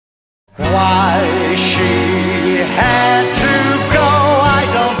Why she had to go, I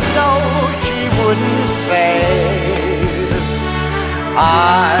don't know, she wouldn't say.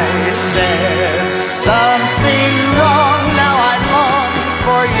 I said something wrong, now I long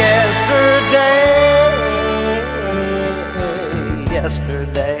for yesterday.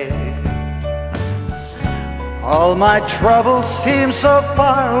 All my troubles seem so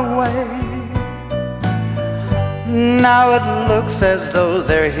far away. Now it looks as though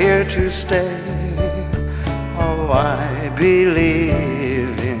they're here to stay. Oh, I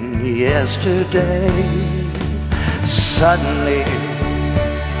believe in yesterday. Suddenly,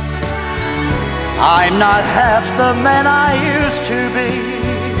 I'm not half the man I used to be.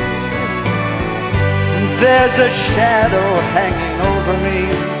 There's a shadow hanging over me.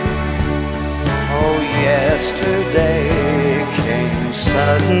 Oh, yesterday came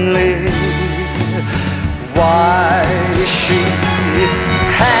suddenly. Why she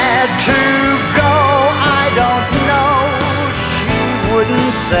had to go, I don't know, she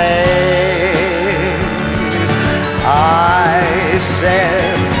wouldn't say. I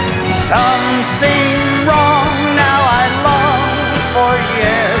said something wrong, now I long for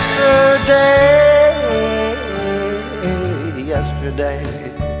yesterday.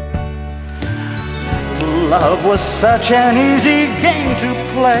 Love was such an easy game to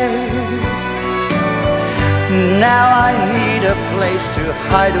play. Now I need a place to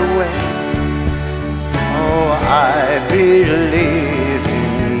hide away. Oh, I believe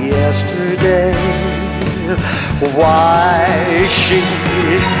in yesterday. Why she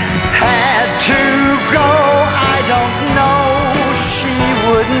had to go, I don't know, she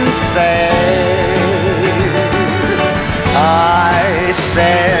wouldn't say. I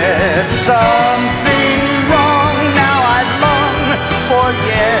said something wrong, now I long for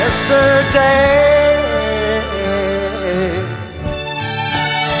yesterday.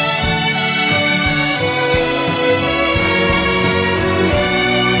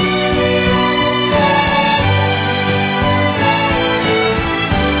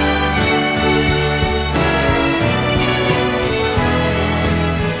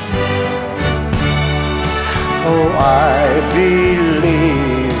 Oh, I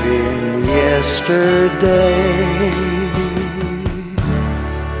believe in yesterday.